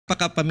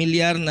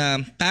napaka-familiar na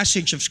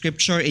passage of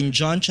Scripture in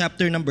John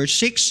chapter number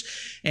 6.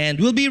 And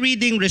we'll be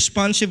reading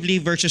responsively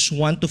verses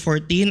 1 to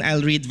 14.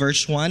 I'll read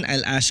verse 1.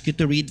 I'll ask you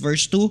to read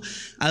verse 2.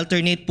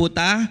 Alternate po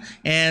ta.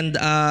 And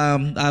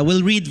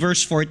we'll read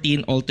verse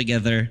 14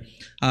 altogether.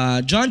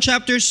 John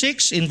chapter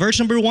 6, in verse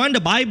number 1,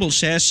 the Bible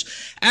says,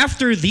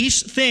 "After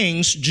these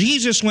things,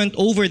 Jesus went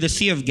over the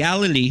Sea of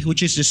Galilee,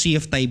 which is the Sea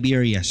of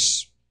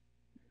Tiberias.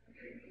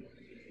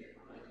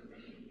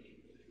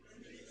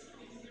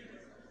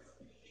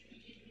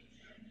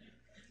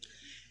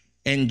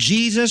 And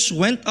Jesus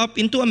went up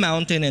into a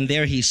mountain, and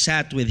there he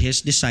sat with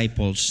his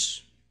disciples.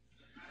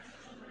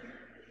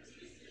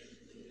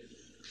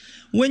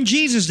 When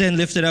Jesus then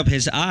lifted up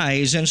his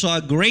eyes and saw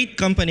a great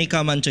company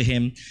come unto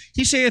him,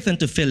 he saith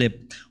unto Philip,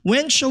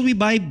 When shall we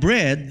buy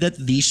bread that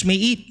these may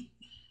eat?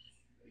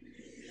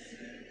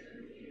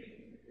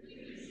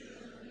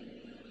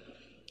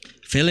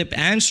 Philip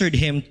answered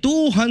him,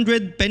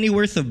 200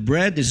 pennyworth of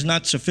bread is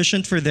not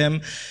sufficient for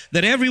them,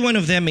 that every one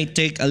of them may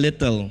take a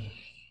little.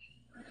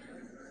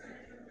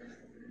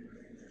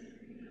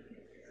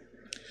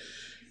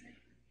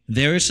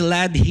 There is a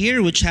lad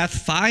here which hath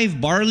 5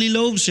 barley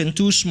loaves and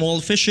 2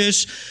 small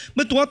fishes,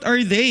 but what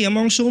are they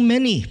among so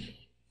many?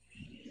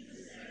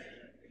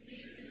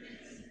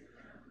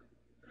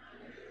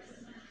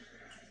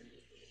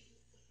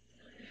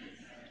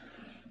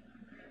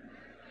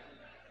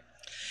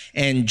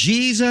 And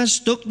Jesus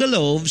took the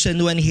loaves,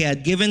 and when he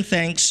had given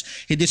thanks,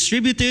 he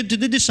distributed to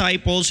the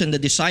disciples, and the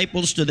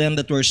disciples to them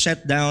that were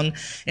set down,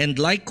 and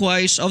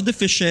likewise of the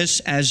fishes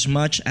as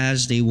much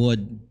as they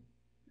would.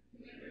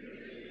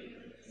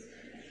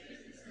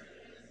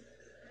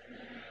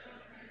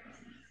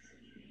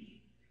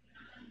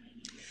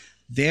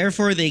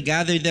 Therefore they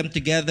gathered them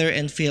together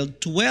and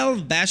filled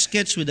 12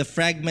 baskets with the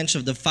fragments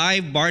of the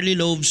 5 barley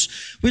loaves,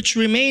 which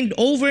remained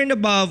over and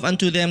above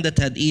unto them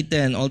that had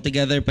eaten.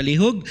 Altogether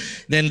palihug.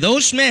 Then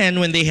those men,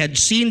 when they had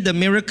seen the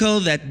miracle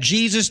that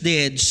Jesus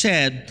did,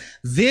 said,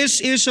 This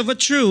is of a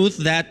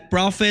truth that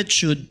prophet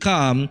should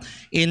come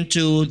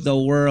into the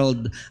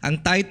world.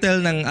 Ang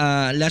title ng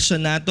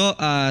lesson nato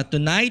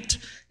tonight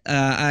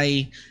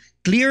ay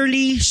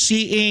Clearly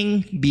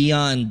Seeing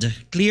Beyond.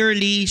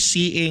 Clearly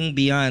Seeing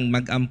Beyond.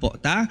 Mag-ampo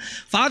ta.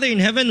 Father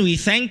in heaven, we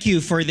thank you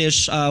for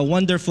this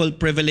wonderful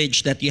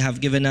privilege that you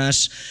have given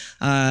us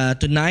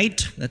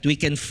tonight, that we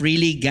can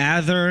freely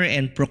gather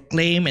and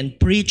proclaim and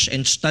preach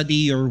and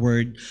study your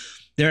word.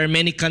 There are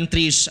many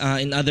countries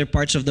in other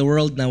parts of the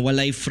world na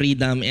walay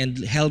freedom, and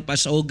help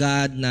us, O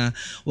God, na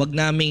wag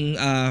naming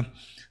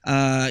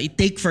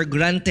i-take for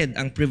granted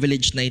ang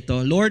privilege na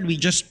ito. Lord, we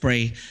just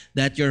pray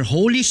that your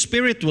Holy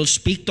Spirit will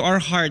speak to our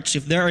hearts.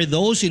 If there are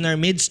those in our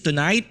midst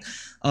tonight,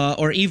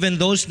 or even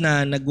those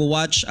na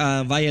nag-watch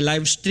via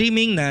live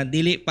streaming na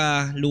dili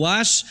pa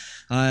luwas,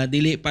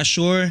 dili pa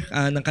sure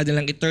ng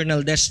kanilang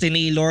eternal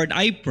destiny, Lord,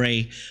 I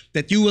pray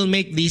that you will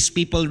make these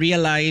people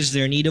realize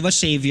their need of a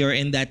Savior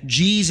and that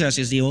Jesus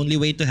is the only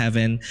way to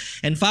heaven.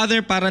 And Father,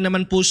 para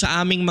naman po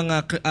sa aming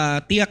mga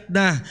tiyak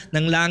na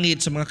ng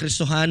langit sa mga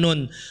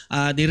Kristohanon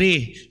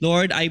diri,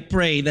 Lord, I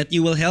pray that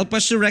you will help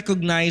us to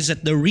recognize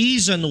that the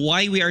reason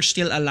why we are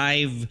still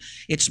alive,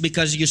 it's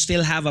because you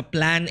still have a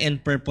plan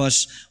and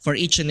purpose for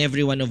each and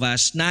every one of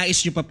us.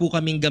 Nais niyo pa po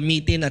kaming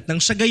gamitin, at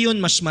nang sa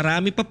gayon, mas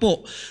marami pa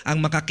po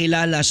ang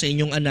makakilala sa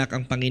inyong anak,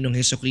 ang Panginoong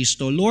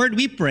Hesukristo. Lord,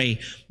 we pray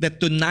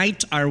that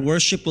tonight our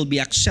worship will be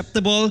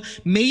acceptable.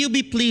 May you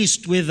be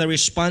pleased with the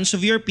response of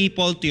your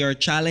people to your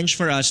challenge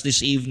for us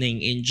this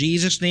evening. In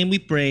Jesus' name we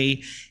pray.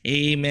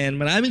 Amen.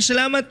 Maraming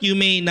salamat. You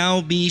may now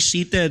be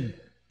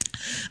seated.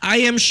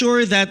 I am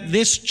sure that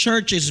this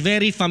church is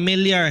very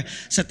familiar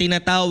sa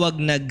tinatawag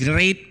na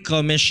Great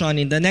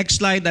Commission. In the next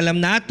slide,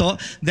 alam nato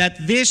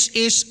that this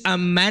is a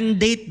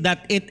mandate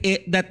that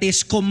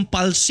is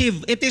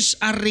compulsive. It is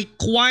a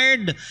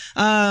required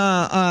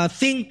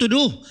thing to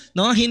do.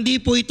 No, hindi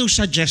po ito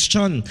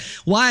suggestion.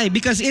 Why?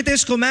 Because it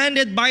is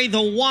commanded by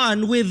the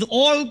one with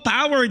all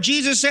power.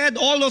 Jesus said,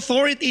 all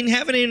authority in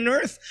heaven and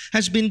earth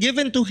has been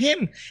given to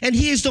him, and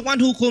he is the one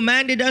who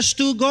commanded us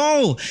to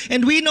go.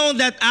 And we know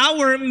that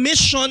our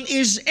mission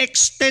is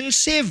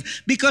extensive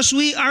because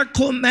we are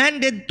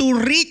commanded to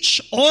reach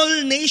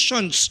all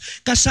nations,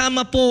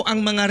 kasama po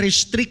ang mga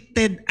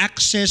restricted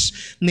access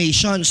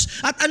nations.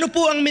 At ano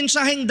po ang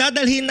mensaheng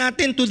dadalhin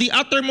natin to the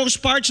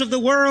uttermost parts of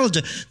the world?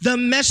 The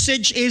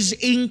message is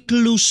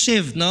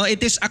inclusive. No?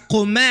 It is a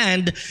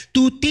command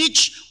to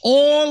teach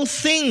all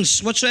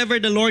things whatsoever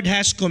the Lord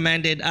has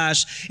commanded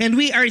us. And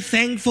we are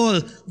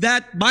thankful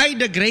that by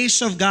the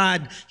grace of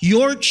God,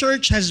 your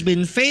church has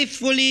been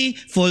faithfully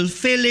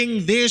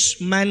fulfilling this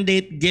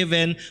mandate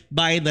given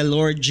by the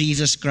Lord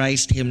Jesus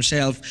Christ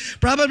Himself.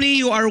 Probably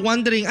you are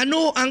wondering,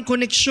 ano ang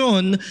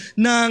koneksyon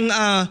ng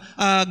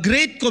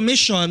Great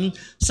Commission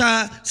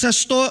sa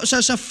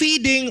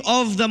feeding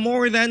of the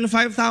more than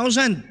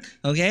 5,000?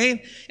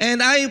 Okay? And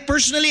I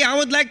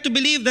would like to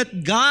believe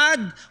that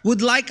God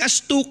would like us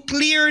to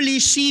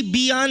clearly see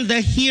beyond the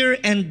here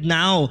and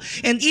now.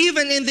 And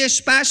even in this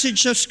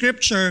passage of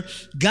Scripture,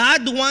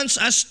 God wants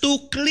us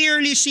to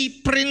clearly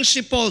see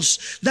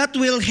principles that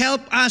will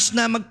help us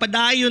na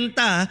magpadayon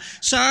ta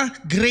sa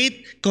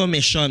Great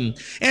Commission.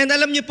 And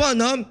alam niyo po,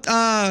 no,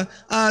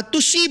 to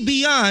see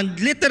beyond,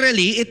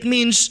 literally, it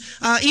means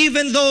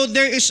even though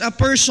there is a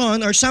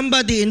person or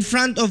somebody in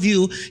front of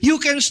you,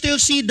 you can still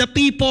see the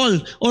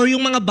people or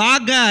yung mga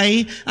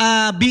bagay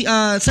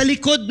sa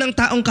likod ng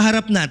taong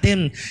kaharap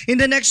natin. In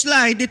the next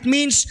slide, it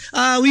means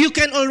you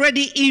can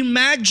already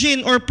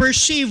imagine or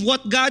perceive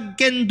what God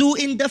can do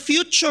in the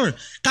future.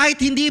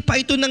 Kahit hindi pa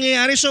ito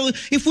nangyayari. So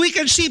if we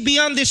can see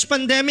beyond this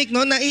pandemic,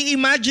 no,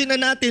 na-imagine na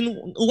natin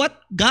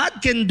what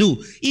God can do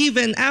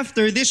even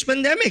after this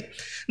pandemic.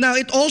 Now,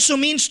 it also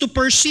means to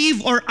perceive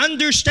or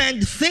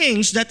understand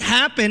things that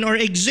happen or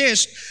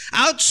exist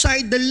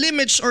outside the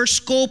limits or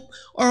scope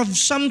of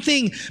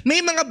something.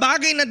 May mga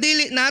bagay na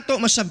dili nato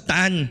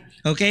masabtan.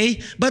 Okay?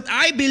 But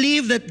I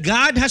believe that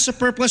God has a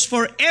purpose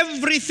for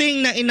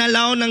everything na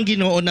inalaw ng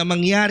Ginoo na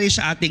mangyari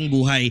sa ating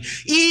buhay.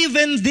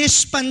 Even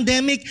this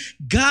pandemic,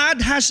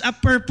 God has a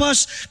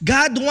purpose.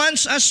 God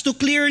wants us to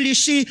clearly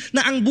see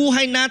na ang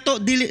buhay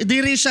nato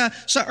diri sa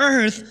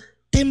earth,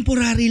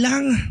 temporary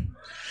lang.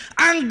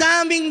 Ang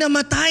daming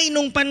namatay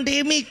nung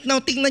pandemic. Now,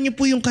 tingnan niyo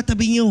po yung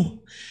katabi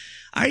niyo.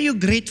 Are you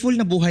grateful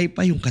na buhay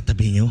pa yung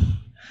katabi niyo?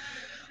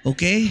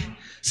 Okay?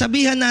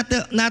 Sabihan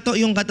nato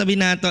yung katabi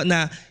nato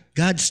na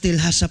God still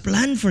has a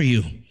plan for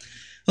you.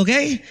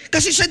 Okay?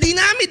 Kasi sa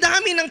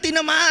dinami-dami ng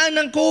tinamaan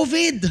ng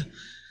COVID,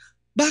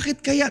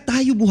 bakit kaya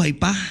tayo buhay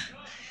pa?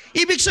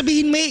 Ibig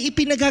sabihin may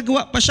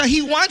ipinagagawa pa siya. He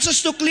wants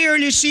us to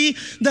clearly see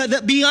the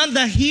beyond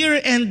the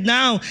here and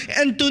now.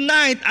 And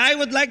tonight, I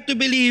would like to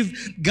believe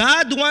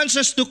God wants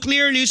us to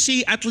clearly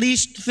see at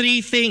least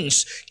 3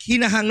 things.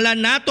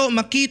 Kinahanglan nato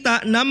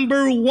makita,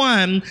 number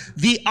 1,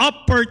 the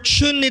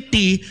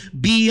opportunity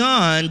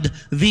beyond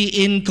the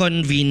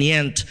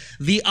inconvenient.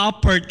 The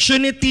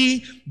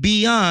opportunity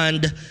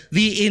beyond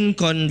the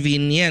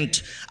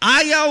inconvenient.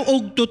 Ayaw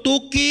og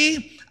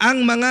tutuki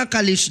ang mga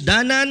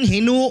kalisdanan,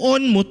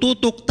 hinuon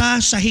mututok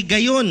ta sa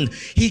higayon.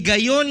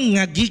 Higayon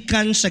nga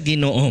gikan sa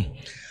Ginoo.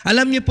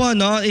 Alam niyo po,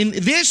 no, in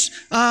this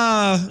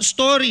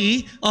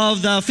story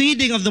of the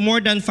feeding of the more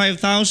than 5,000,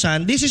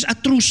 this is a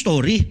true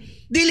story.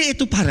 Dili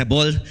ito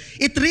parable.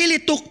 It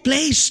really took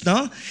place,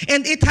 no?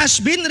 And it has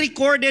been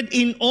recorded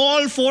in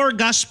all 4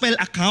 gospel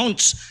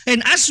accounts.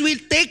 And as we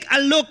take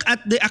a look at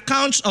the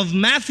accounts of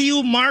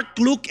Matthew, Mark,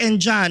 Luke, and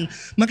John,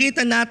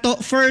 makita nato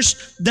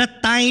first the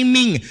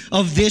timing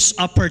of this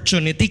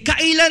opportunity.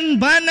 Kailan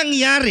ba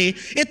nangyari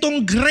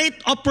itong great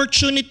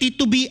opportunity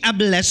to be a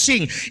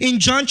blessing? In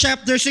John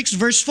chapter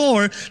 6 verse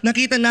 4,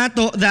 nakita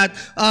nato that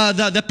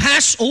the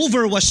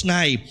Passover was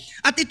nigh.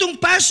 At itong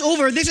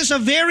Passover, this is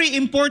a very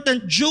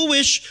important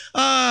Jewish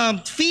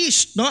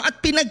feast, no? At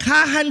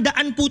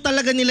pinaghahandaan po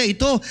talaga nila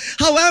ito.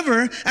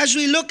 However, as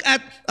we look at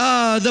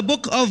the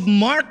book of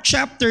Mark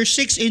chapter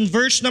 6 in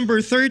verse number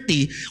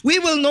 30, we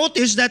will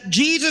notice that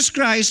Jesus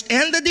Christ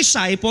and the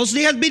disciples,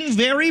 they had been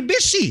very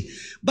busy.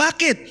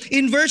 Bakit?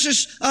 In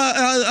verses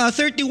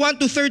 31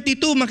 to 32,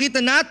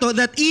 makita nato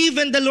that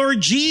even the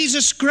Lord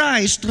Jesus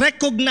Christ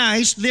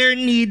recognized their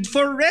need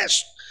for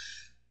rest.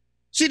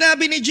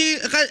 Sinabi ni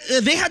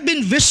they had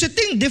been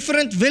visiting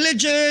different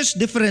villages,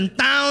 different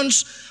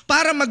towns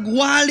para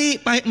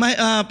magwali,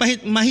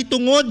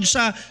 mahitungod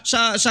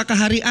sa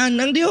kaharian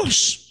ng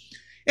Diyos.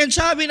 And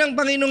sabi ng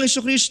Panginoong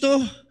Jesucristo,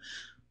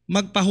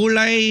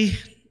 magpahulay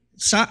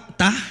sa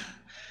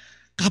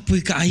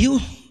kapoy kaayo.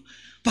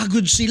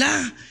 Pagod sila.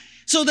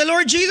 So the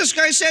Lord Jesus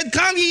Christ said,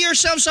 "Come ye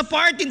yourselves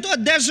apart into a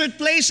desert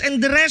place and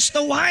rest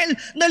a while."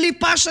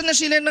 Nalipasan na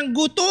sila ng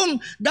gutom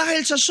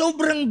dahil sa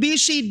sobrang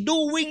busy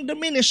doing the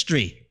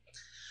ministry.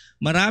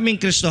 Maraming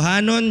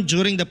Kristohanon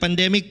during the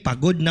pandemic,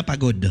 pagod na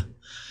pagod.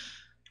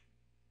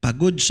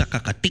 Pagod sa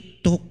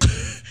kaka-TikTok,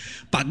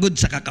 pagod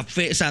sa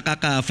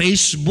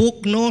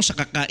kaka-Facebook, no, sa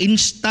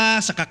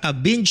kaka-Insta, sa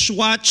kaka-binge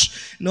watch,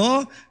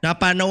 no?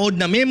 Napanood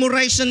na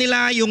memorize na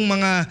nila yung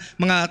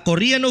mga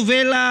Korean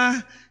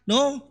novela.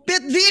 No?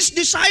 But these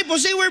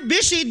disciples, they were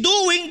busy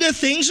doing the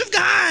things of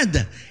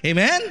God.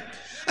 Amen?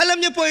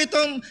 Alam niyo po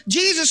itong,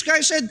 Jesus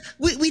Christ said,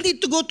 we need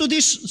to go to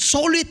this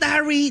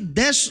solitary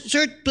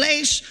desert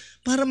place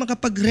para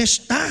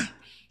makapag-rest ta.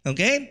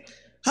 Okay?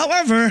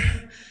 However,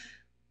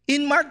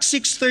 in Mark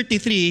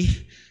 6:33,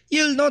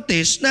 you'll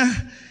notice na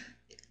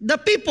the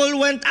people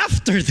went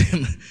after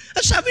them.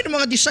 At sabi ng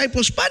mga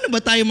disciples, paano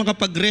ba tayo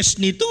makapag-rest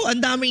nito?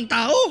 Ang daming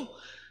tao.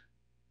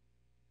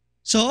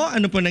 So,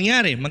 ano po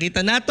nangyari?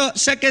 Makita nato.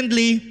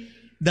 Secondly,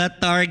 the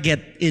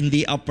target in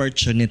the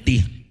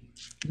opportunity.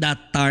 The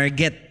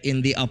target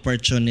in the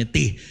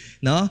opportunity.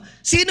 No?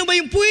 Sino ba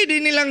yung pwede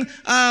nilang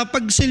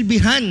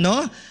pagsilbihan,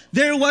 no?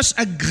 There was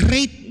a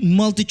great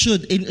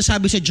multitude.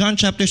 Sabi sa John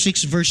chapter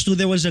 6 verse 2,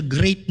 there was a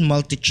great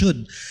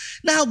multitude.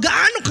 Now,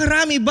 gaano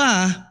karami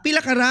ba?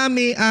 Pila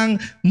karami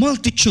ang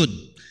multitude?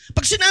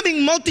 Pag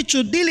sinabing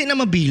multitude, dili na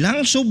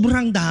mabilang,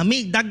 sobrang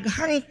dami,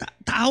 daghang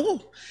tao.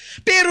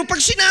 Pero pag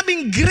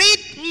sinabing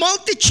great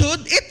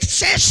multitude, it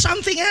says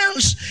something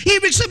else.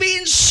 Ibig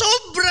sabihin,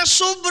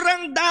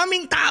 sobrang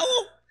daming tao.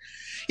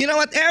 You know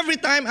what? Every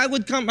time I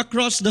would come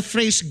across the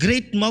phrase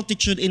great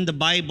multitude in the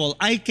Bible,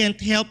 I can't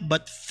help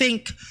but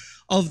think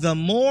of the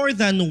more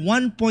than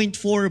 1.4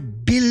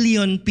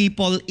 billion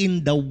people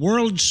in the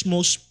world's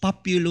most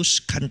populous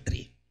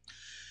country.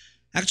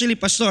 Actually,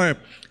 Pastor,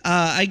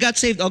 I got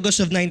saved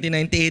August of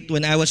 1998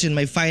 when I was in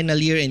my final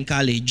year in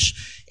college.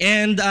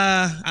 And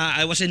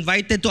I was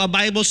invited to a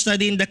Bible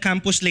study in the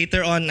campus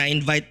later on.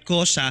 Na-invite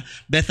ko sa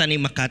Bethany,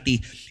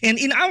 Makati.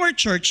 And in our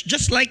church,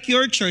 just like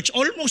your church,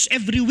 almost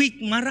every week,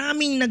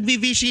 maraming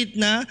nagvi-visit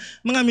na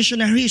mga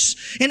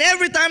missionaries. And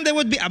every time there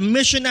would be a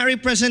missionary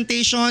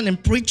presentation and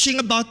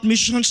preaching about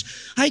missions,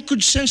 I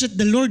could sense that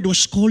the Lord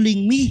was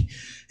calling me.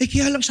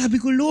 Kaya lang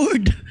sabi ko,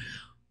 Lord,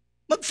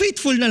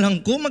 mag-faithful na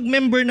lang ko,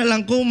 mag-member na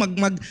lang ko,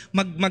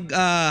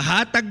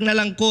 hatag na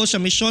lang ko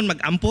sa mission,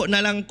 mag-ampo na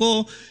lang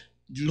ko.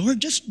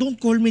 Lord, just don't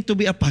call me to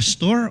be a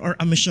pastor or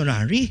a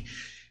missionary.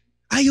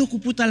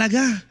 Ayoko po talaga.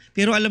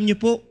 Pero alam niyo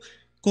po,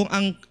 kung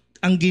ang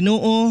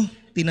Ginoo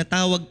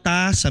tinatawag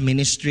ta sa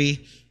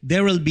ministry,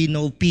 there will be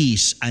no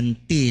peace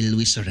until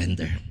we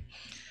surrender.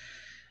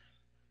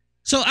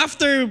 So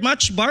after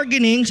much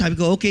bargaining, sabi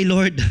ko, okay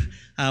Lord,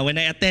 when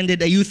I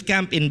attended a youth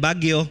camp in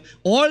Baguio,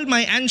 all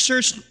my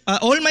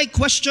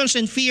questions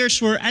and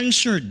fears were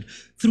answered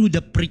through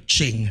the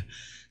preaching.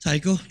 Sabi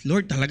ko,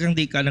 Lord, talagang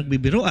di ka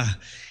nagbibiro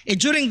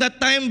during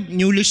that time,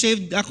 newly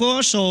saved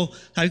ako, so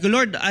sabi ko,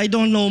 Lord, I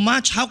don't know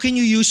much. How can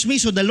you use me?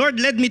 So the Lord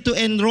led me to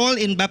enroll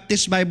in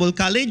Baptist Bible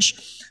College.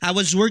 I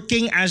was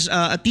working as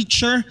a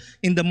teacher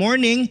in the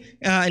morning,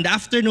 in the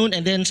afternoon,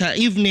 and then sa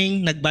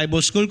evening,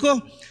 nag-Bible school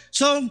ko.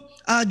 So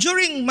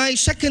during my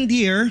second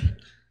year,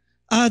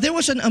 there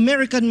was an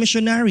American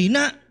missionary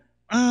na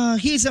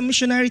he is a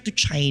missionary to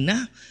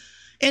China.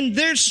 And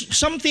there's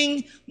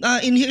something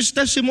in his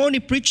testimony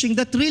preaching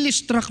that really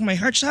struck my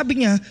heart.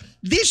 Sabi niya,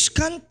 this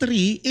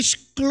country is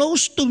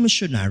close to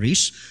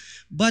missionaries,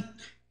 but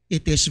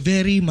it is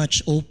very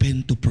much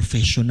open to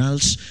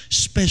professionals,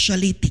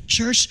 especially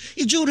teachers.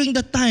 During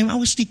that time, I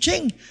was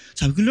teaching.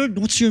 Sabi ko,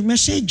 Lord, what's your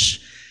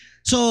message?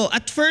 So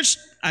at first,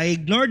 I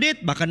ignored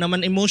it. Baka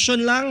naman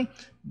emotion lang.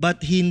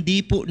 But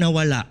hindi po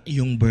nawala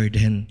yung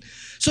burden.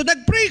 So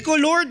nagpray ko,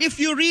 Lord,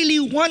 if you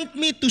really want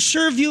me to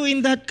serve you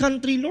in that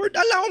country, Lord,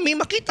 allow me,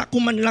 makita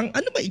ko man lang,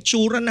 ano ba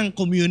itsura ng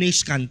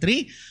communist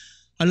country?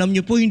 Alam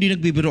niyo po, hindi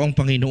nagbibiro ang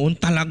Panginoon.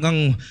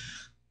 Talagang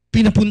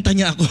pinapunta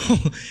niya ako.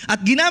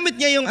 At ginamit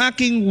niya yung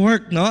aking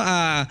work. No?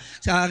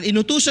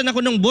 Inutusan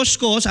ako ng boss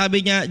ko,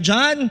 sabi niya,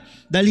 John,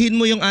 dalhin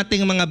mo yung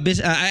ating mga,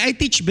 I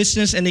teach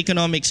business and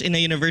economics in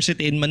a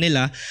university in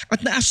Manila, at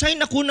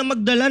na-assign ako na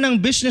magdala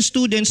ng business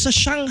students sa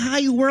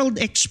Shanghai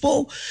World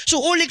Expo. So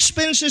all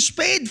expenses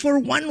paid for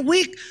 1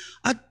 week.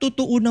 At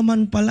totoo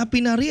naman pala,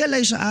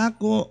 pinarealize sa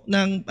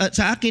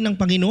akin ng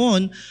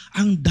Panginoon,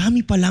 ang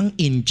dami palang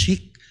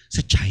inchik sa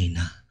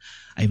China.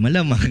 Ay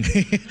malamang.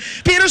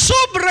 Pero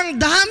sobrang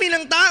dami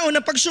ng tao na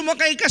pag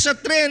sumakay ka sa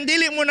tren,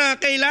 dili mo na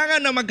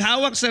kailangan na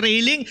maghawak sa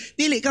railing,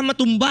 dili ka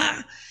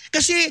matumba.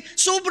 Kasi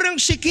sobrang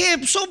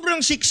sikip, sobrang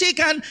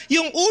siksikan,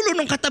 yung ulo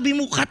ng katabi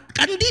mo,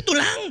 kandito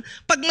lang.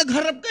 Pag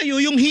nagharap kayo,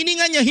 yung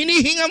hininga niya,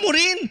 hinihinga mo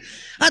rin.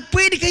 At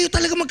pwede kayo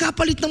talaga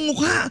magkapalit ng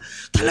mukha.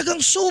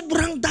 Talagang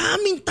sobrang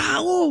daming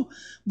tao.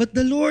 But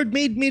the Lord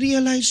made me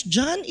realize,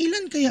 John,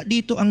 ilan kaya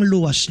dito ang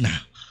luwas na?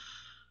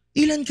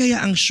 Ilan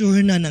kaya ang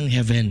sure na ng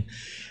heaven?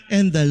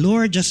 And the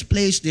Lord just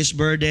placed this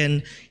burden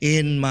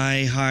in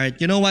my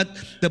heart. You know what?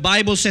 The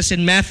Bible says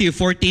in Matthew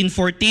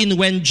 14:14,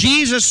 when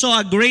Jesus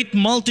saw a great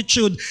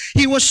multitude,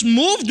 He was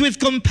moved with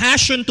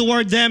compassion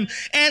toward them,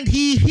 and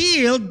He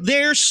healed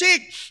their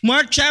sick.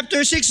 Mark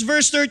chapter 6,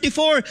 verse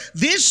 34,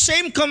 this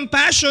same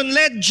compassion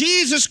led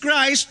Jesus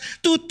Christ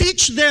to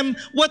teach them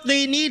what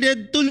they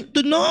needed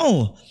to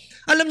know.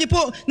 Alam niyo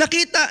po,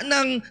 nakita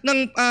ng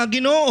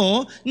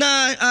Ginoo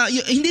na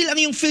hindi lang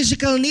yung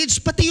physical needs,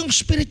 pati yung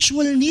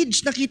spiritual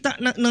needs nakita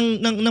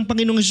ng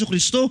Panginoong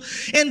Jesucristo.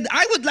 And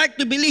I would like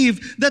to believe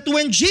that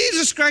when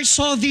Jesus Christ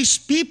saw these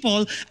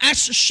people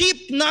as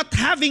sheep not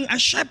having a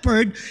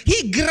shepherd,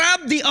 He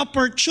grabbed the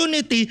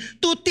opportunity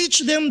to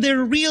teach them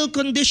their real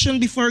condition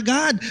before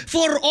God.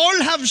 For all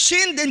have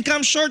sinned and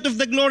come short of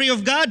the glory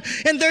of God,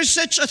 and there's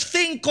such a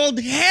thing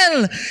called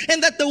hell, and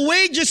that the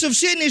wages of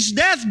sin is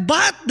death,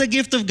 but the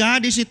gift of God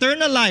is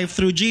eternal life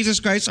through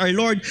Jesus Christ our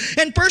Lord.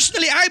 And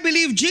personally, I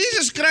believe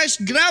Jesus Christ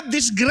grabbed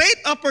this great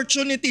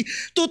opportunity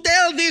to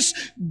tell this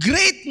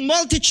great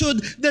multitude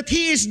that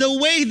He is the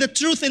way, the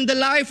truth, and the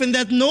life, and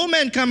that no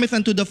man cometh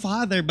unto the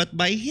Father but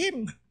by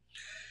Him.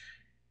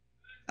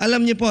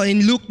 Alam niyo po,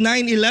 in Luke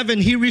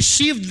 9:11, He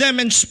received them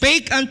and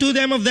spake unto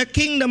them of the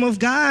kingdom of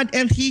God,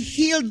 and He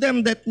healed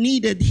them that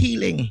needed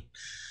healing.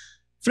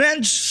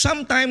 Friends,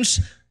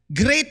 sometimes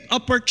great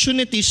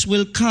opportunities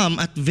will come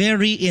at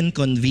very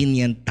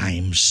inconvenient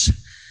times.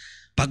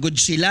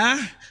 Pagod sila,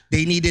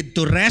 they needed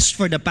to rest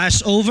for the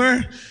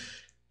Passover.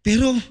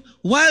 Pero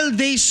while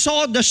they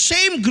saw the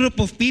same group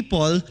of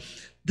people,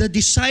 the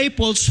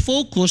disciples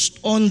focused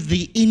on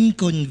the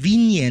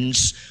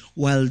inconvenience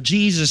while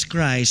Jesus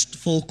Christ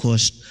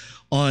focused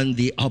on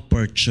the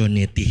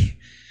opportunity.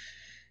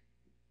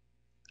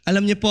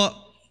 Alam niyo po,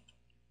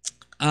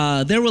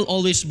 there will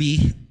always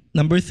be,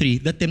 number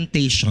 3, the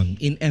temptation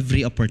in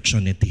every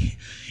opportunity.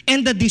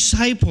 And the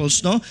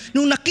disciples,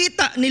 nung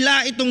nakita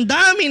nila itong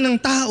dami ng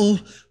tao,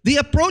 they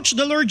approached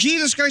the Lord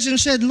Jesus Christ and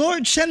said,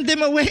 Lord, send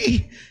them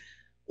away.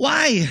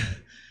 Why?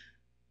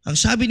 Ang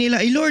sabi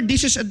nila, Lord,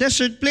 this is a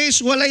desert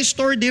place, walay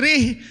store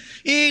dire.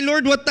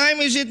 Lord, what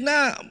time is it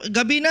na?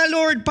 Gabi na,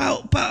 Lord,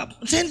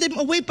 send them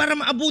away para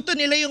maabutan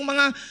nila yung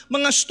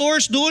mga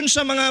stores doon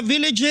sa mga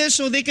villages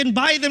so they can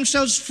buy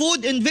themselves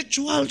food and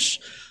victuals.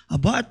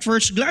 Aba, at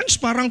first glance,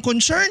 parang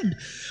concerned.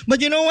 But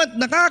you know what?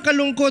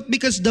 Nakakalungkot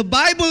because the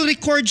Bible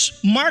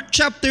records Mark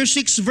chapter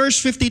 6 verse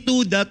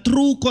 52, the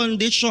true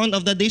condition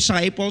of the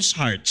disciples'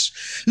 hearts.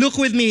 Look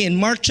with me in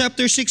Mark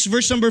chapter 6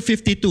 verse number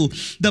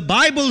 52. The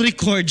Bible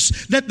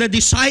records that the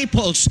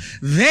disciples,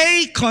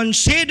 they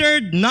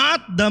considered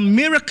not the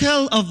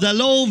miracle of the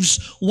loaves.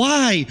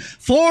 Why?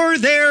 For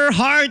their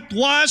heart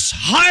was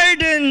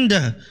hardened.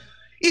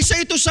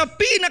 Isa ito sa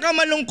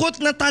pinakamalungkot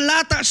na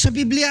talata sa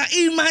Biblia.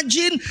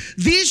 Imagine,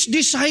 these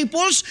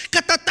disciples,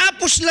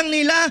 katatapos lang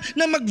nila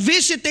na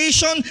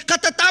mag-visitation,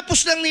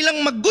 katatapos lang nilang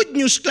mag-good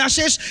news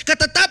classes,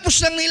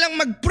 katatapos lang nilang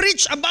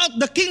mag-preach about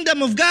the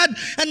kingdom of God,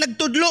 and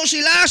nagtudlo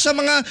sila sa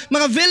mga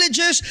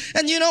villages,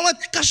 and you know what?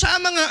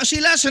 Kasama nga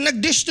sila sa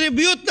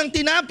nag-distribute ng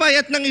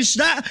tinapay at ng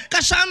isda,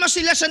 kasama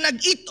sila sa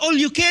nag-eat all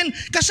you can,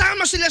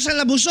 kasama sila sa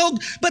nabusog,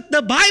 but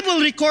the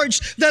Bible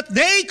records that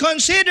they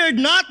considered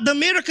not the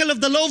miracle of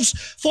the loaves,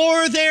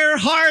 for their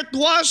heart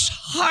was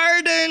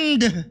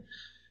hardened.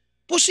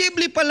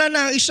 Posible pala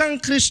na isang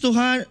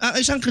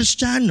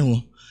Kristiyano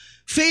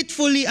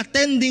faithfully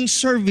attending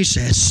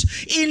services,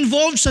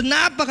 involved sa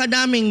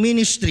napakadaming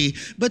ministry,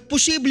 but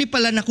posible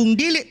pala na kung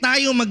dili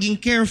tayo maging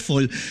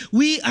careful,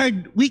 we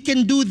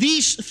can do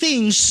these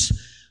things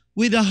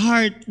with a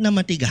heart na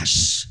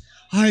matigas,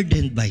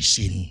 hardened by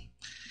sin.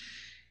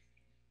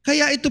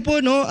 Kaya ito po,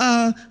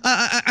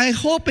 I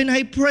hope and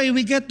I pray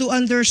we get to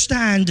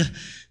understand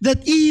that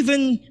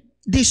even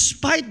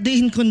despite the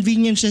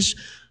inconveniences,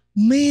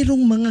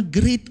 mayroong mga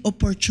great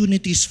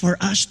opportunities for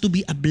us to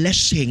be a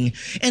blessing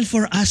and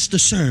for us to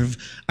serve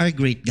our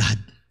great God.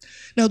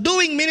 Now,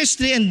 doing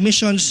ministry and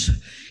missions,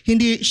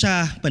 hindi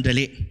siya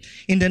madali.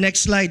 In the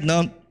next slide,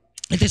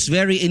 it is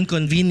very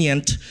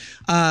inconvenient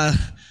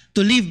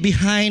to leave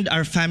behind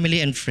our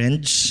family and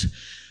friends.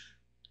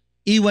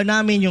 Iwan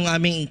namin yung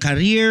aming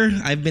career.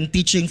 I've been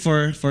teaching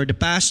for the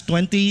past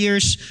 20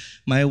 years.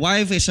 My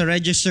wife is a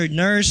registered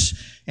nurse,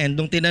 and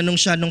nung tinanong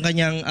siya nung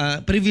kanyang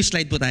previous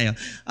slide po tayo.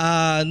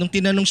 Nung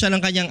tinanong siya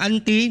ng kanyang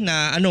auntie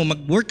na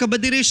mag-work ka ba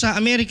diri sa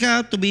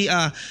Amerika to be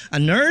a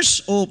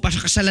nurse o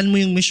pasakasalan mo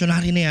yung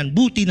missionary na yan?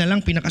 Buti na lang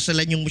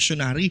pinakasalan yung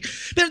missionary.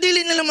 Pero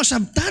dili na lang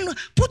masabtan.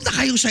 Punta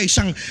kayo sa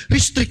isang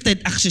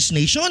restricted access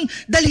nation.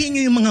 Dalhin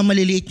niyo yung mga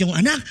maliliit yung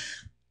anak.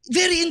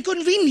 Very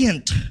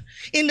inconvenient.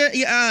 In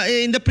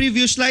the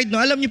previous slide,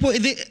 alam niyo po,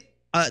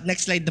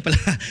 next slide na pala.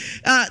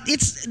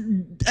 It's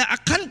a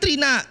country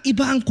na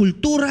iba ang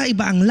kultura,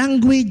 iba ang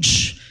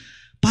language.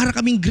 Para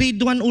kaming grade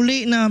 1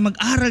 uli na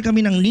mag-aral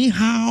kami ng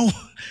nihaw.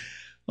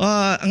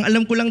 Ang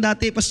alam ko lang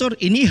dati, Pastor,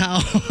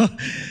 inihaw.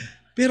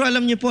 Pero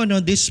alam niyo po,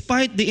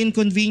 despite the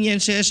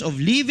inconveniences of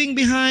leaving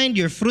behind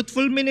your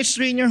fruitful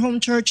ministry in your home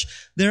church,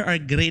 there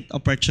are great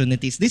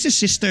opportunities. This is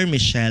Sister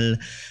Michelle.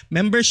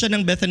 Member siya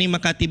ng Bethany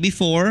Makati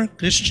before,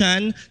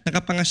 Christian,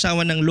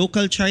 nakapangasawa ng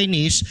local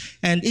Chinese,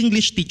 and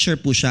English teacher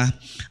po siya.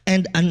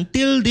 And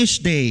until this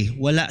day,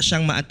 wala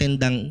siyang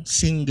ma-attendang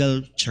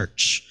single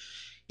church.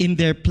 In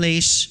their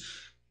place,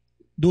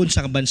 doon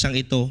sa bansang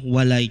ito,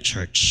 walay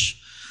church.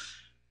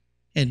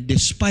 And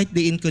despite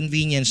the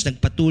inconvenience,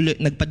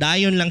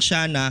 nagpadayon lang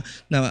siya na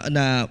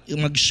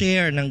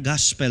mag-share ng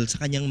gospel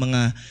sa kanyang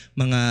mga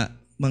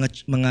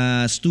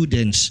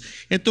students.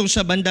 Itong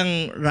sa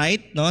bandang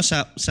right,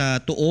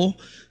 sa tuo,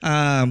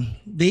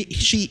 they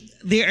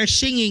are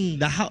singing,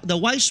 the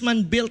wise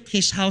man built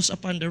his house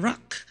upon the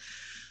rock.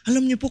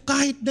 Alam niyo po,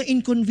 kahit na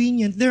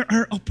inconvenient, there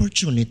are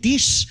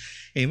opportunities.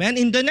 Amen.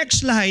 In the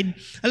next slide,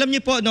 alam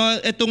niyo po,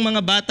 itong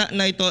mga bata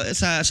na ito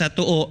sa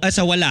tuo,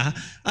 sa wala,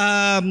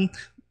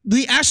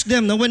 we asked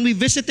them, when we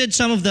visited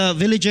some of the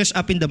villages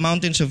up in the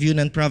mountains of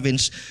Yunnan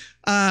province,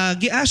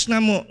 gi-ask na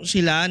mo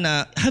sila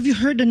na, have you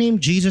heard the name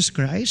Jesus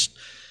Christ?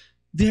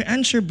 Their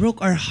answer broke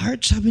our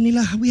hearts. Sabi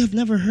nila, we have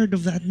never heard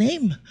of that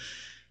name.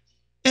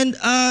 And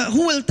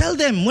who will tell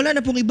them? Wala na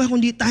pong iba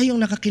kundi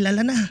tayong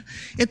nakakilala na.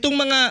 Itong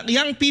mga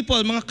young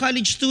people, mga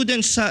college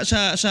students sa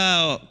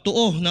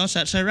tuo,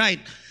 sa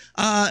right,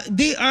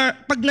 they are,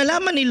 pag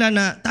nalaman nila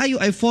na tayo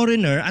ay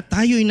foreigner at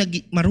tayo ay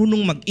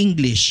marunong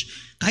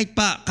mag-English, kahit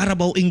pa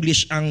Carabao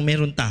English ang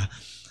meron ta,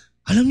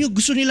 alam nyo,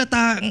 gusto nila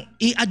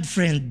i-add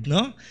friend,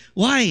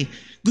 Why?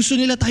 gusto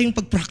nila tayong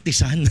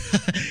pagpraktisan.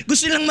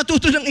 Gusto nilang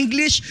matuto ng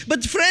English.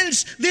 But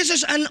friends, this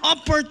is an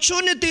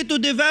opportunity to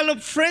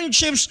develop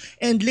friendships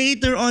and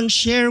later on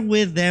share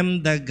with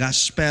them the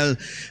gospel.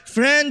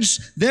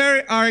 Friends,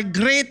 there are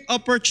great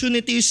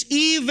opportunities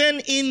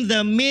even in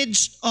the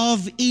midst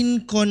of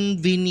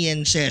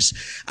inconveniences.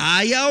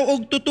 Ayaw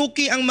og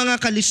tutuki ang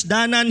mga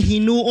kalisdanan,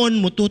 hinuon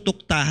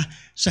mututok ta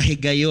sa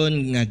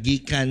higayon nga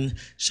gikan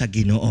sa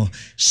Ginoo.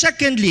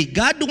 Secondly,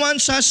 God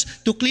wants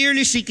us to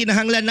clearly see,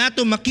 kinahanglan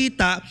nato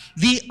makita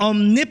the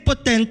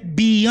omnipotent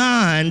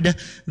beyond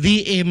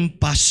the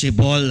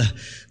impossible.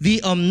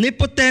 The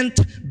omnipotent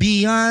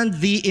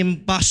beyond the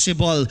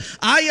impossible.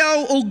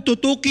 Ayaw og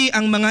tutuki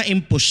ang mga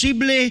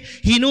imposible,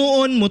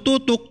 hinuon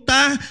mututok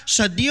ta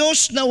sa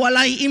Dios na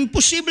walay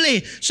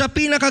imposible, sa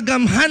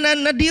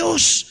pinakagamhanan na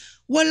Dios.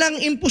 Walang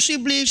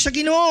imposible sa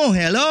Ginoo.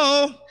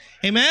 Hello?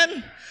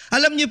 Amen?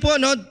 Alam niyo po,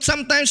 no,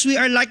 sometimes we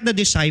are like the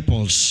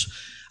disciples.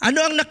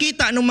 Ano ang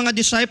nakita ng mga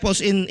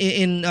disciples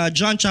in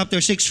John chapter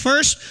 6?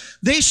 First,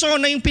 they saw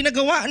na yung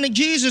pinagawa ni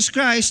Jesus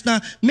Christ na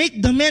make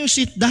the men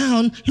sit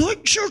down.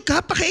 Lord, sure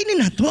ka,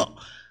 pakainin na to.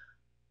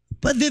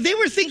 But they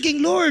were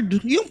thinking, Lord,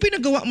 yung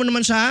pinagawa mo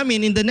naman sa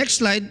amin in the next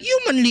slide,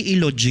 humanly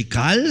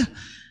illogical.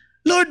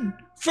 Lord,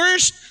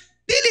 first,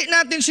 dili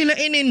natin sila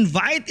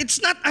in-invite. It's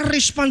not our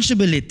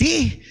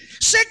responsibility.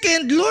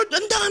 Second, Lord,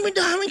 ang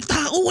dami-daming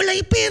tao, walay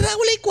pera,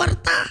 walay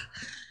kwarta.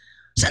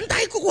 Saan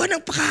tayo kukuha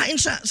ng pakain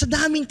sa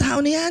daming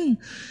tao na yan?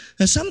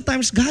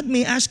 Sometimes God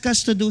may ask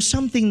us to do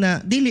something na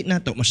dili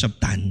nato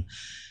masabtan.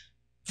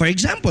 For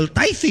example,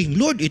 tithing.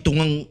 Lord, itong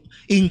ang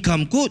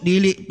income ko,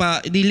 dili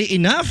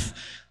enough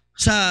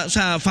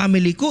sa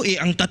family ko.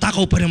 Ang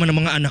tatakaw pa naman ng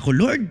mga anak ko,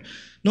 Lord.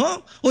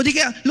 No? O di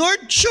kaya,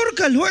 Lord, sure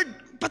ka,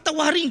 Lord,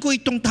 patawarin ko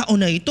itong tao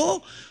na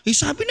ito.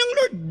 Sabi ng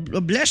Lord,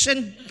 bless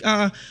and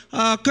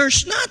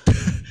curse not.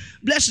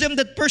 Bless them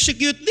that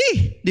persecute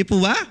thee. Di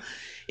po ba?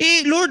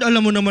 Lord,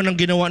 alam mo naman ang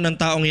ginawa ng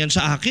taong yan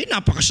sa akin.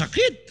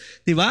 Napakasakit.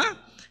 Di ba?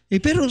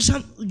 Pero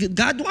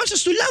God wants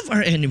us to love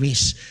our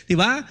enemies. Di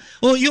ba?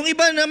 O yung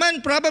iba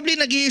naman, probably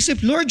nag-iisip,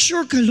 Lord,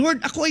 sure ka,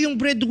 Lord, ako ay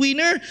yung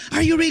breadwinner.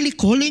 Are you really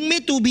calling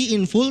me to be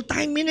in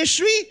full-time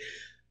ministry?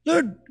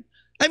 Lord,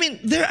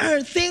 there are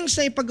things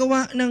na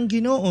ipagawa ng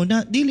Ginoo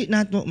na dili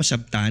nato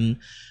masabtan,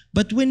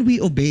 but when we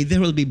obey,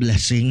 there will be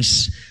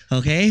blessings.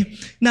 Okay?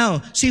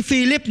 Now, si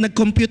Philip,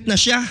 nag-compute na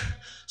siya.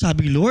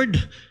 Sabi, Lord,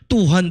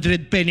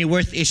 200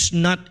 pennyworth is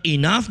not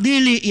enough.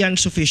 Dili yan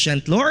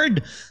sufficient,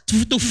 Lord,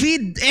 to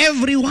feed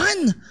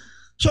everyone.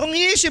 So, ang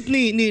iisip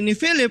ni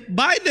Philip,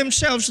 by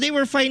themselves, they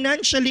were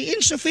financially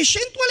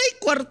insufficient. Walay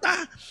kwarta.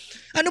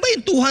 Ano ba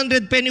yung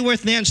 200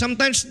 pennyworth na yan?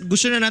 Sometimes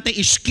gusto na natin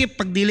i-skip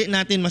pag dili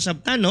natin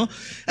masabtan, no?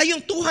 Ay,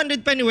 yung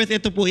 200 pennyworth,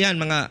 ito po yan,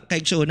 mga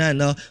kaigsuunan,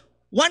 no?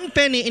 1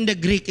 penny in the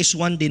Greek is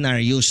 1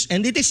 denarius,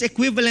 and it is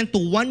equivalent to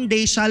 1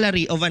 day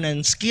salary of an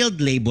unskilled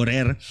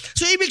laborer.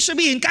 So, ibig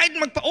sabihin, kahit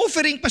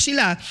magpa-offering pa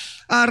sila,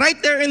 right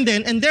there and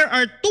then, and there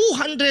are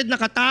 200 na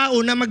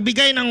katao na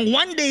magbigay ng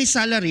 1 day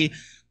salary,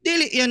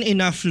 dili yan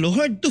enough,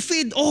 Lord, to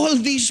feed all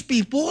these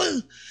people.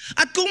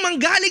 At kung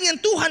manggaling yung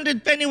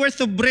 200 penny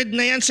worth of bread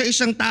na yan sa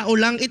isang tao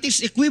lang, it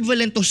is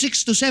equivalent to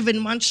 6 to 7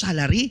 months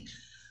salary.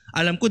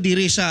 Alam ko,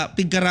 diri sa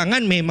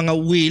Pigcarangan, may mga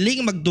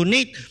willing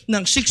mag-donate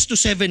ng 6 to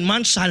 7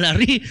 months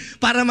salary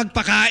para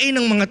magpakain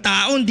ng mga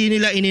tao, hindi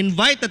nila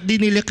in-invite at di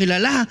nila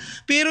kilala.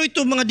 Pero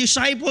itong mga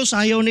disciples,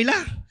 ayaw nila.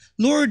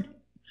 Lord,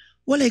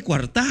 walay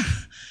kwarta.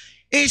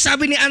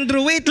 Sabi ni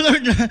Andrew, wait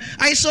Lord,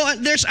 I saw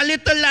there's a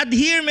little lad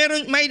here,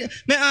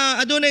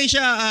 adunay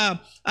siya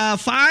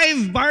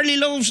 5 barley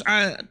loaves,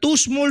 2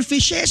 small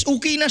fishes,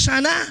 okay na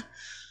sana.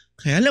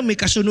 Kaya lang may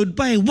kasunod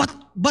pa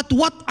But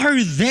what are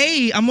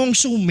they among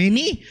so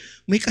many?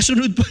 May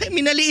kasunod pa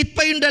minaliit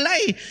pa yung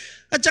dalay.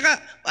 At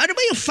saka, ano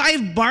ba yung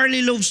 5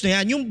 barley loaves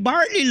na yan? Yung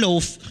barley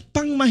loaf,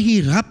 pang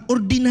mahirap,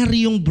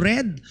 ordinaryong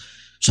bread.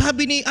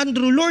 Sabi ni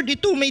Andrew, Lord,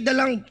 ito may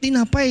dalang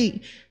tinapay.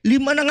 5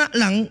 na nga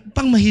lang,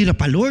 pang mahirap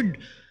pa, Lord.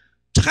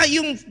 Tsaka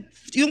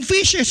yung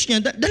fishes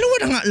niya, 2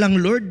 na nga lang,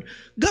 Lord.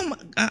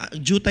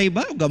 Jutay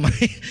ba o gamay?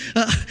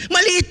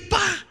 Maliit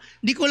pa.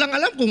 Di ko lang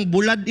alam kung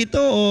bulad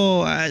ito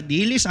o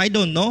dilis, I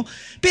don't know.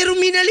 Pero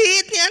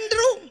minaliit ni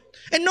Andrew.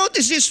 And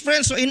notice this,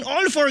 friends, so in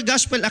all 4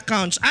 gospel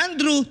accounts,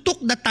 Andrew took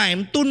the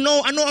time to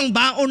know ano ang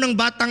baon ng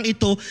batang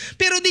ito,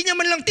 pero di niya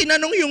man lang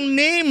tinanong yung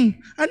name.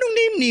 Anong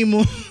name ni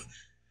mo?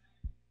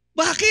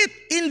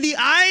 Bakit? In the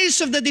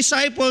eyes of the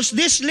disciples,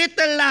 this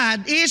little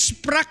lad is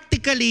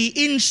practically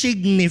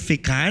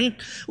insignificant.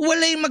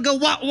 Walay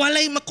magawa,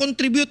 walay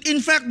makontribute.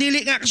 In fact,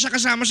 dili nga siya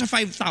kasama sa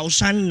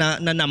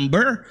 5,000 na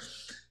number.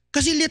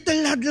 Kasi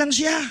little lad lang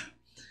siya.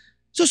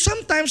 So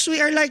sometimes we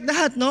are like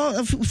that,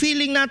 no?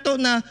 Feeling nato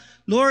na,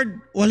 Lord,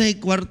 walay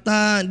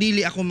kwarta,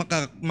 dili ako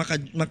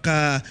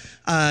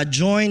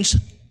join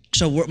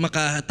sa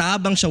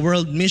makatabang sa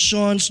world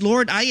missions.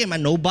 Lord, I am a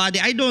nobody.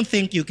 I don't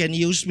think you can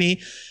use me.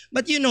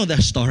 But you know the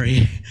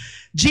story.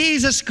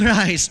 Jesus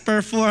Christ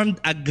performed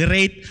a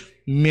great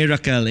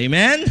miracle.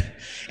 Amen?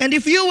 And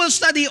if you will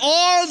study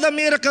all the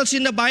miracles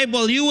in the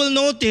Bible, you will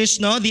notice,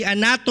 the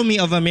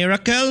anatomy of a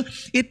miracle,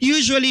 it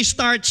usually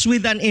starts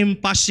with an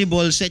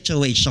impossible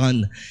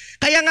situation.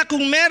 Kaya nga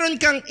kung meron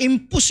kang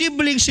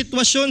imposibleng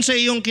sitwasyon sa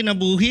iyong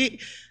kinabuhi,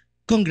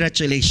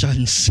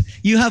 congratulations.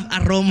 You have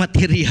a raw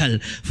material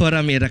for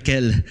a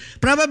miracle.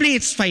 Probably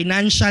it's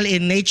financial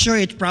in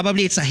nature.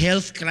 Probably it's a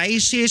health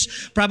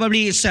crisis.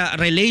 Probably it's a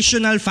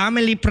relational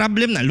family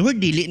problem na, Lord,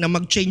 dili na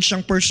mag-change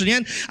ang person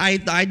yan.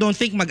 I don't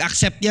think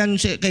mag-accept yan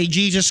kay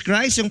Jesus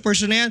Christ, yung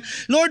person na yan.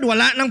 Lord,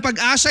 wala nang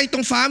pag-asa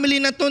itong family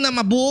na to na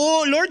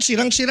mabuo. Lord,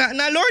 sirang-sira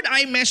na. Lord,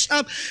 I messed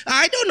up.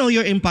 I don't know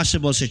your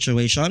impossible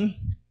situation.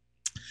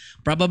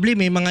 Probably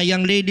may mga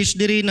young ladies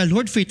diri na,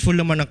 Lord, faithful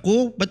naman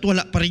ako, but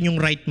wala pa rin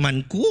yung right man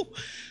ko?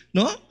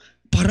 No?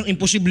 Parang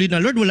imposible na,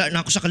 Lord, wala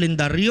na ako sa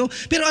kalendaryo.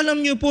 Pero alam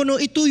niyo po,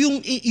 ito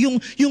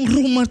yung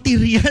raw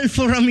material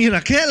for a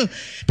miracle.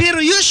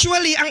 Pero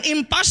usually, ang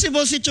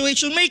impossible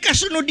situation, may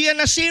kasunod yan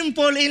na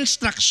simple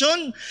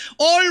instruction.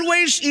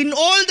 Always, in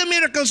all the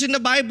miracles in the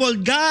Bible,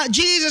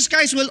 Jesus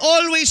Christ will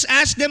always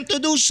ask them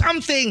to do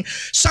something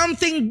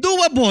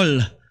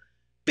doable.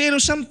 Pero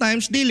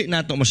sometimes, dili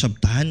na ito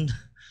masabtan.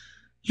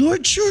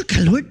 Lord, sure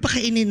ka, Lord,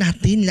 pakainin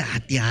natin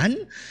lahat yan?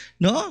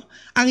 No?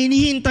 Ang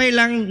hinihintay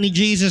lang ni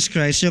Jesus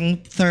Christ, yung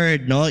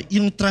third,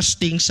 yung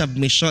trusting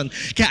submission.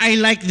 Kaya I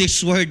like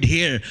this word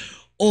here,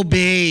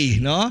 obey.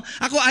 No?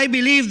 Ako, I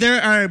believe there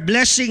are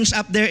blessings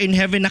up there in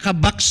heaven,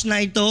 nakabox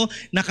na ito,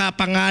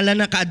 nakapangalan,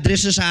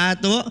 naka-address sa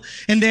ato.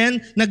 And then,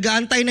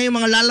 nag-aantay na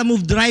yung mga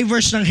lalamove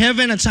drivers ng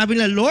heaven at sabi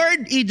nila,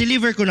 Lord,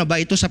 i-deliver ko na ba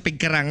ito sa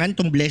Pigcarangan,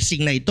 itong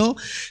blessing na ito?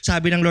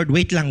 Sabi ng Lord,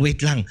 wait lang.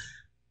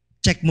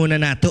 Check muna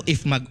nato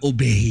if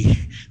mag-obey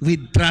with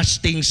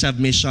trusting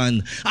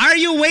submission. Are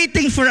you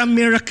waiting for a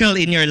miracle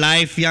in your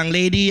life, young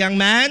lady, young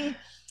man?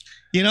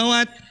 You know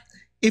what?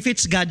 If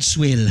it's God's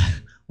will,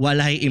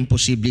 walay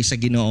imposible sa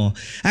Ginoo.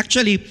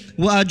 Actually,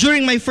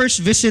 during my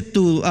first visit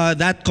to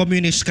that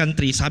communist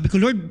country, sabi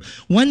ko, Lord,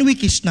 1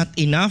 week is not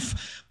enough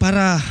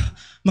para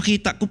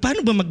makita ko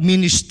paano ba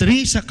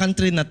mag-ministry sa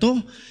country na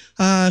to.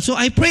 So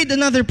I prayed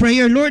another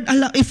prayer, Lord,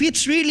 if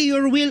it's really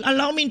your will,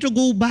 allow me to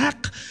go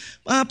back.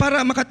 Para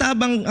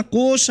makatabang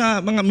ako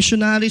sa mga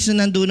missionaries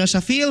na nandun na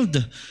sa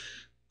field.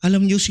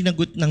 Alam niyo,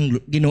 sinagot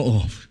ng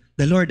Ginoo.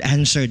 The Lord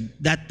answered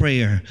that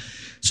prayer.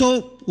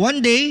 So,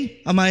 one day,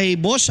 my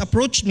boss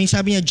approached me.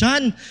 Sabi niya,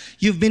 John,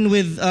 you've been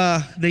with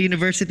the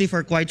university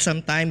for quite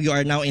some time. You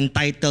are now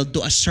entitled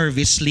to a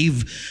service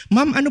leave.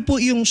 Ma'am, ano po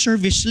yung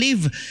service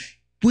leave?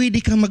 Pwede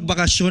ka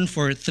magbakasyon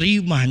for 3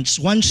 months,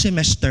 1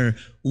 semester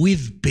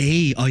with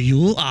pay.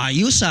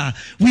 Ayos ah.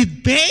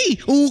 With pay?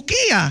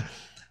 Okay ah.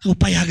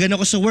 Payagan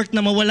ako sa work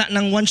na mawala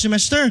ng 1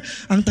 semester.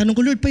 Ang tanong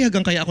ko, Lord, payagan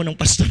kaya ako ng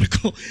pastor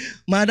ko?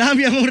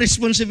 Marami akong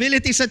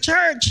responsibility sa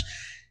church.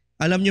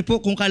 Alam niyo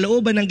po, kung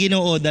kalooban ng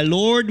Ginoo, the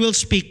Lord will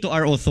speak to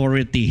our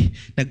authority.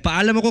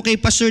 Nagpaalam ako kay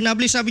Pastor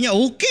Nabli, sabi niya,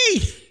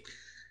 okay,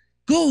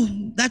 go.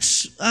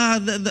 That's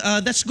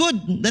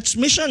good. That's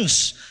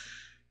missions.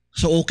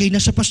 So okay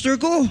na sa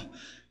pastor ko.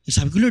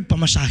 Sabi ko, Lord,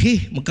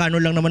 pamasahe. Magkano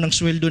lang naman ang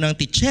sweldo ng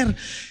teacher?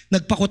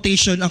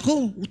 Nagpa-quotation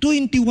ako,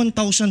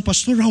 21,000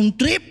 pastor, round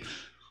trip.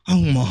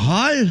 Ang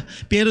mahal.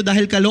 Pero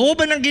dahil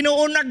kalooban ng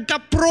Ginoo,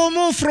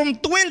 nagka-promo from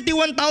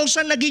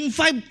 21,000 naging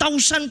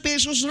 5,000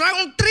 pesos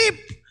round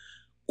trip.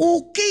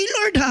 Okay,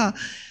 Lord ha.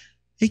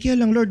 Kaya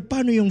lang, Lord,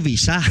 paano yung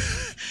visa?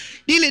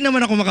 Dili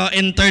naman ako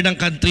maka-enter ng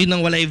country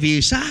nang walay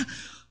visa.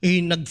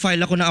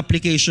 Nag-file ako ng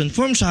application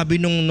form. Sabi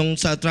nung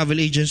sa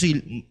travel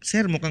agency,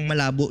 Sir, mukhang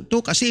malabo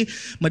to kasi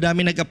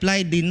madami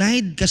nag-apply,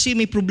 denied kasi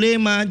may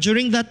problema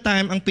during that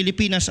time ang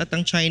Pilipinas at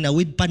ang China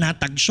with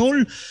panatag shoal.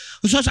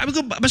 So sabi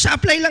ko, basta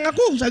apply lang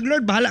ako. Sabi,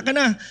 Lord, bahala ka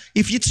na.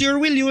 If it's your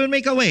will, you will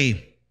make a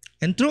way.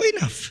 And true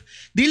enough,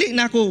 dili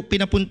na ako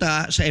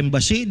pinapunta sa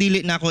embassy,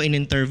 dili na ako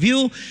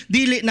in-interview,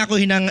 dili na ako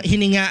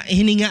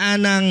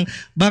hiningaan ng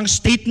bank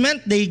statement.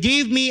 They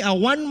gave me a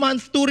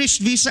 1-month tourist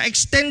visa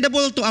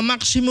extendable to a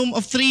maximum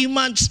of 3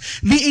 months,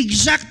 the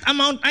exact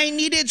amount I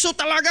needed. So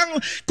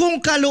talagang kung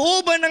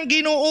kalooban ng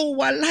Ginoo,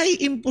 walay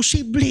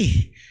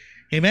imposible.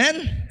 Amen?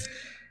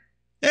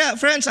 Yeah,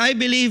 friends, I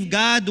believe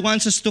God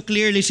wants us to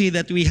clearly see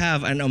that we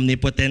have an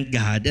omnipotent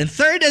God. And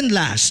third and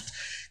last,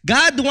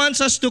 God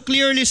wants us to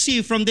clearly see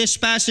from this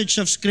passage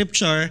of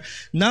Scripture,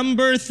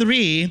 number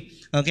 3,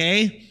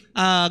 okay,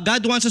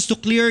 God wants us to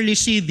clearly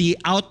see the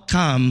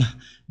outcome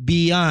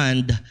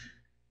beyond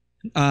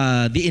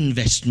the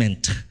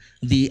investment.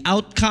 The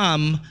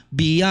outcome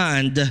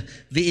beyond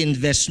the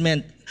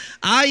investment.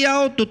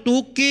 Ayaw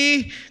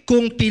tutuki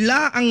kung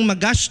pila ang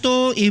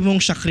magasto imong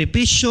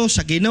sakripisyo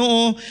sa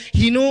Ginoo,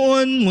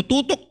 hinuon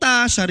mututok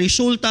ta sa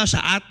resulta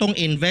sa atong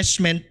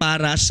investment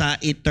para sa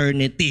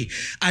eternity.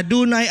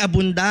 Adunay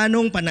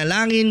abundanong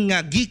panalangin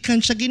nga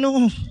gikan sa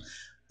Ginoo.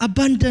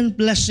 abundant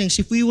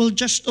blessings if we will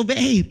just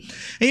obey.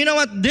 And you know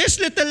what? This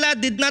little lad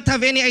did not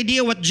have any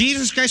idea what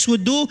Jesus Christ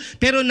would do,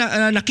 pero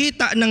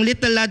nakita ng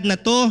little lad na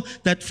to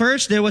that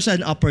first, there was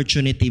an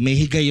opportunity. May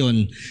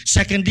higayon.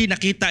 Secondly,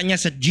 nakita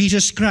niya that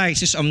Jesus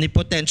Christ is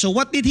omnipotent. So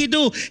what did he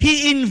do?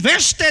 He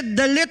invested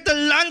the little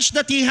lunch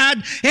that he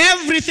had,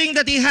 everything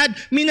that he had,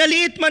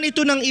 minaliit man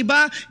ito ng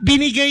iba,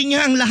 binigay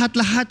niya ang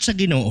lahat-lahat sa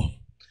Ginoo.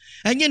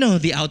 And you know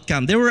the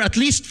outcome. There were at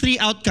least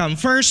 3 outcomes.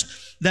 First,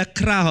 the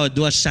crowd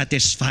was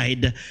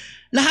satisfied.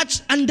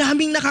 Lahat, ang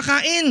daming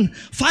nakakain.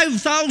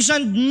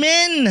 5,000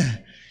 men.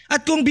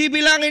 At kung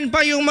bibilangin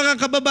pa yung mga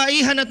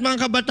kababaihan at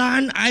mga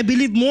kabataan, I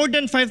believe more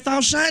than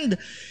 5,000.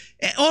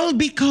 All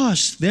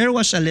because there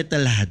was a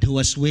little lad who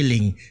was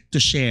willing to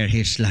share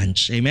his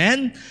lunch.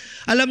 Amen?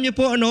 Alam niyo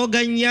po,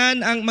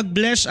 ganyan ang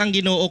mag-bless ang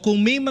Ginoo. Kung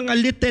may mga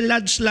little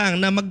lads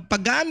lang na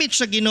magpagamit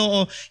sa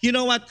Ginoo, you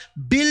know what?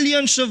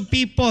 Billions of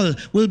people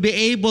will be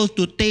able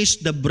to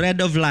taste the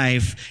bread of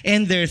life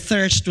and their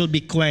thirst will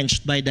be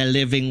quenched by the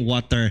living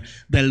water,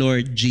 the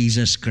Lord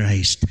Jesus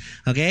Christ.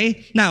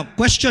 Okay? Now,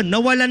 question,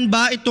 nawalan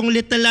ba itong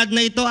little lad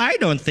na ito? I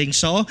don't think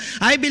so.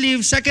 I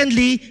believe,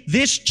 secondly,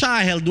 this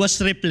child was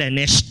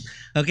replenished.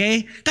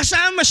 Okay?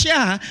 Kasama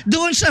siya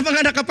doon sa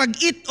mga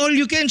nakapag-eat all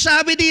you can.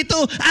 Sabi dito,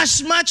 as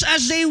much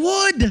as they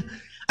would.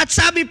 At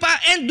sabi pa,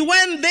 and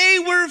when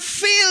they were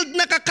filled,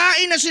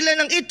 nakakain na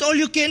sila ng eat all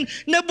you can,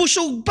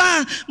 nabusog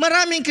pa.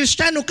 Maraming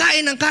Kristiyano,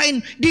 kain ng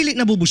kain, dili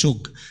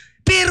nabubusog.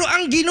 Pero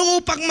ang Ginoo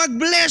pag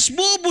mag-bless,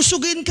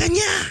 bubusugin ka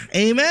niya.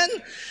 Amen?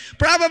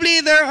 Probably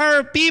there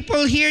are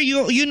people here,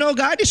 you know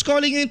God is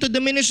calling you into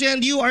the ministry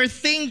and you are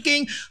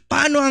thinking,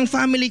 paano ang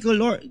family ko,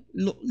 Lord?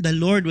 The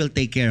Lord will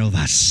take care of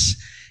us.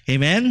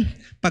 Amen?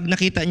 Pag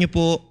nakita niyo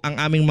po ang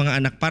aming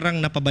mga anak,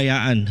 parang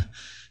napabayaan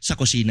sa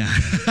kusina.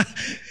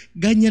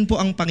 Ganyan po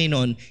ang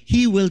Panginoon.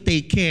 He will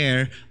take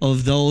care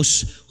of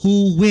those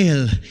who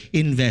will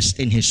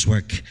invest in His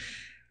work.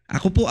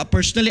 Ako po,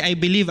 personally, I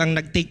believe ang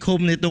nag-take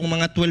home nitong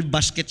mga 12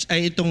 baskets,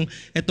 ay itong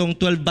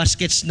 12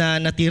 baskets na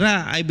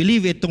natira, I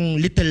believe itong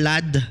little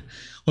lad,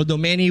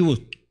 although many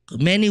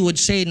would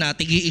say na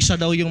tigi-isa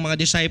daw yung mga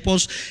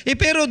disciples.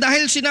 Pero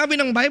dahil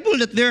sinabi ng Bible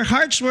that their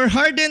hearts were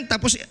hardened,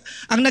 tapos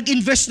ang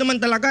nag-invest naman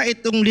talaga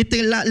itong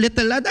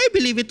little lad, I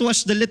believe it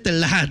was the little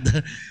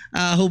lad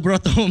who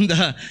brought home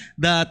the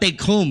take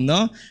home,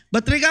 no?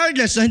 But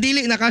regardless, hindi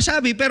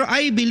nakasabi, pero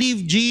I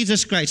believe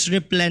Jesus Christ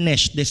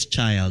replenished this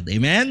child.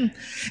 Amen?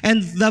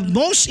 And the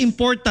most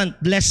important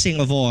blessing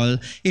of all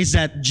is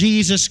that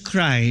Jesus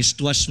Christ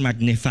was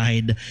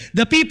magnified.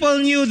 The people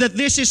knew that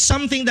this is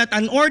something that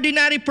an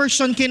ordinary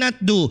person cannot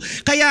do.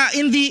 Kaya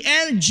in the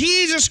end,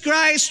 Jesus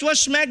Christ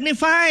was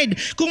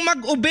magnified. Kung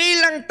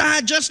mag-obey lang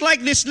ta, just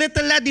like this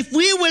little lad, if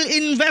we will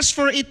invest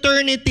for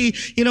eternity,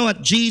 you know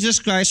what?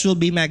 Jesus Christ will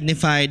be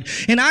magnified.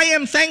 And I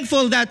am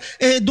thankful that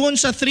doon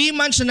sa 3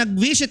 months na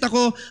nag-visit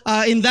ako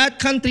in that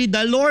country,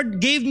 the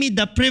Lord gave me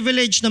the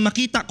privilege na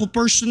makita ko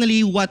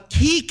personally what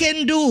He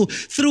can do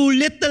through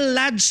little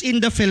lads in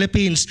the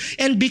Philippines.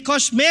 And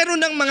because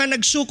meron ng mga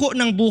nagsuko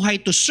ng buhay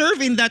to serve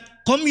in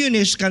that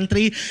communist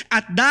country,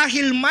 at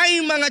dahil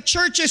may mga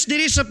churches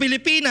diri sa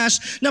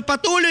Pilipinas na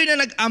patuloy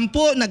na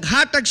nag-ampo,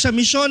 naghatag sa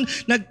misyon,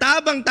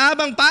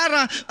 nagtabang-tabang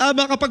para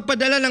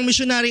makapagpadala ng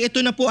missionary, ito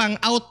na po ang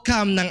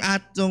outcome ng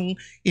atong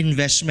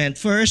investment.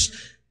 First,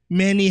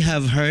 many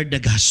have heard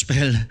the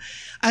gospel.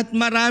 At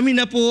marami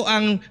na po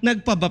ang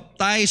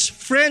nagpabaptize.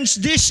 Friends,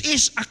 this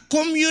is a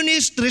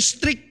communist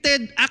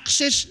restricted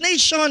access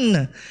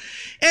nation.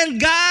 And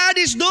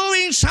God is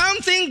doing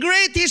something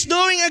great. He's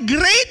doing a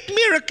great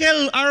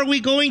miracle. Are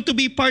we going to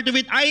be part of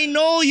it? I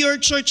know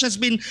your church has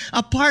been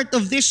a part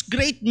of this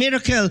great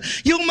miracle.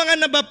 Yung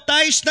mga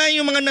nabaptized na,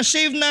 yung mga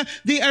nasave na,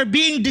 they are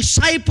being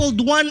discipled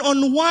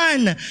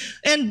one-on-one.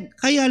 And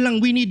kaya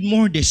lang, we need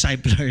more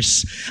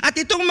disciplers. At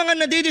itong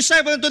mga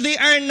nadi-disciple na to, they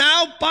are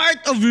now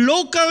part of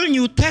local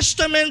New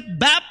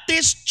Testament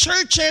Baptist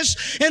churches,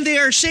 and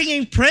they are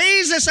singing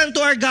praises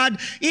unto our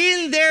God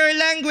in their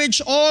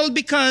language, all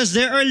because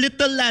there are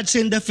little lads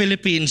in the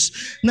Philippines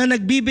na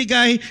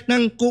nagbibigay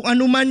ng kung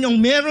ano man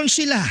yung meron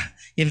sila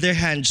in their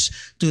hands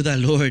to the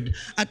Lord.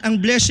 At ang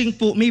blessing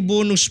po, may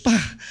bonus pa.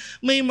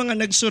 May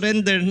mga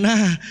nag-surrender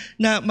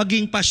na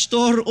maging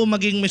pastor o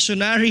maging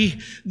missionary.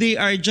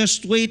 They are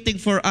just waiting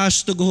for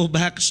us to go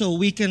back so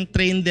we can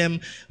train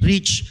them,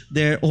 reach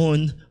their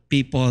own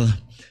people.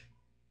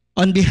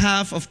 On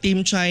behalf of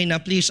Team China,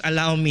 please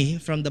allow me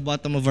from the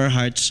bottom of our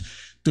hearts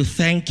to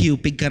thank you,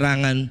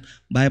 Pigcarangan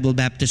Bible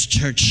Baptist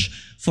Church,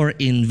 for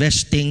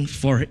investing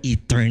for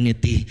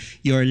eternity.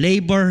 Your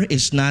labor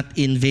is not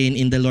in vain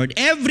in the Lord.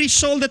 Every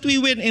soul that we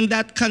win in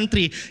that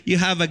country, you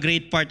have a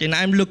great part. And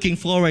I'm looking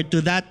forward to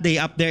that day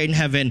up there in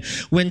heaven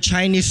when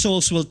Chinese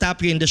souls will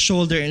tap you in the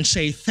shoulder and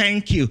say,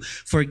 thank you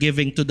for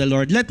giving to the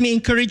Lord. Let me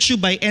encourage you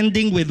by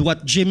ending with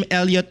what Jim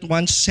Elliot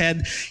once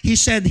said. He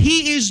said,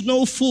 "He is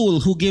no fool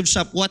who gives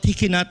up what he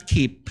cannot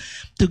keep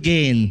to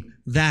gain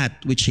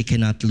that which he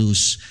cannot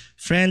lose."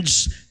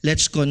 Friends,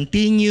 let's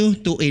continue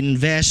to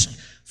invest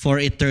for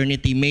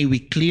eternity. May we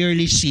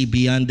clearly see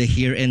beyond the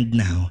here and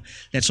now.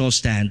 Let's all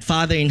stand.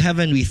 Father in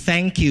heaven, we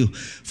thank you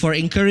for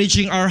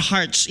encouraging our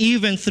hearts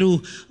even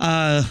through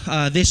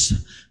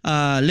this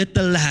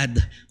little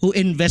lad who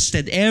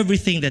invested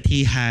everything that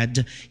he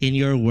had in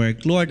your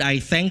work. Lord, I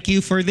thank you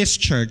for this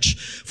church,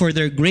 for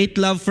their great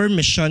love for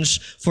missions,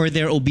 for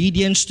their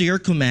obedience to your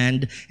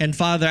command. And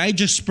Father, I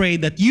just pray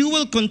that you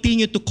will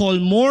continue to call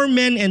more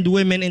men and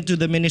women into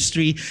the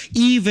ministry,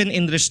 even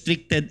in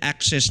restricted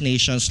access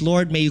nations.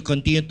 Lord, may you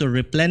continue to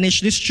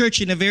replenish this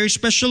church in a very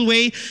special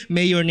way.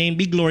 May your name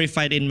be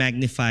glorified and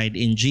magnified.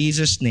 In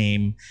Jesus'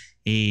 name,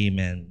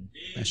 amen.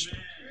 Pastor.